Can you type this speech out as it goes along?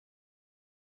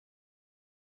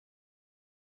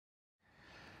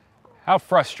How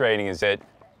frustrating is it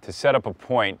to set up a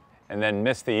point and then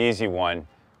miss the easy one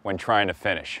when trying to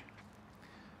finish?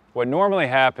 What normally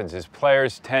happens is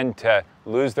players tend to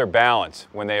lose their balance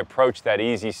when they approach that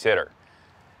easy sitter.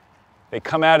 They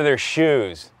come out of their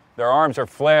shoes, their arms are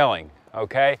flailing,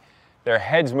 okay? Their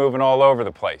head's moving all over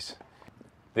the place.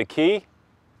 The key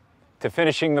to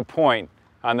finishing the point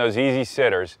on those easy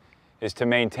sitters is to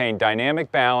maintain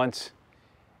dynamic balance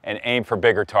and aim for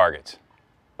bigger targets.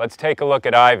 Let's take a look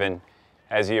at Ivan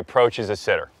as he approaches a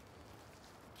sitter.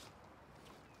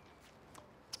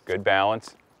 Good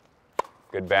balance.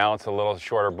 Good balance, a little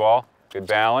shorter ball. Good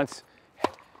balance.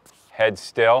 Head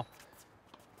still.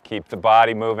 Keep the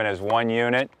body moving as one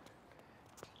unit.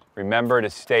 Remember to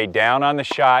stay down on the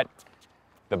shot.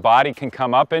 The body can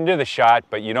come up into the shot,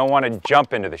 but you don't want to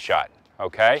jump into the shot,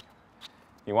 okay?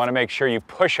 You want to make sure you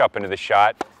push up into the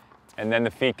shot, and then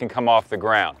the feet can come off the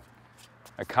ground.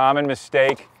 A common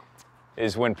mistake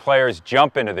is when players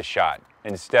jump into the shot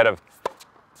instead of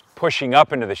pushing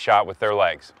up into the shot with their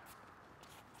legs.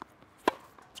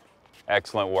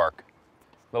 Excellent work.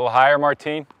 A little higher,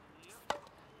 Martine.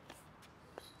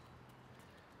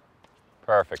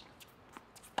 Perfect.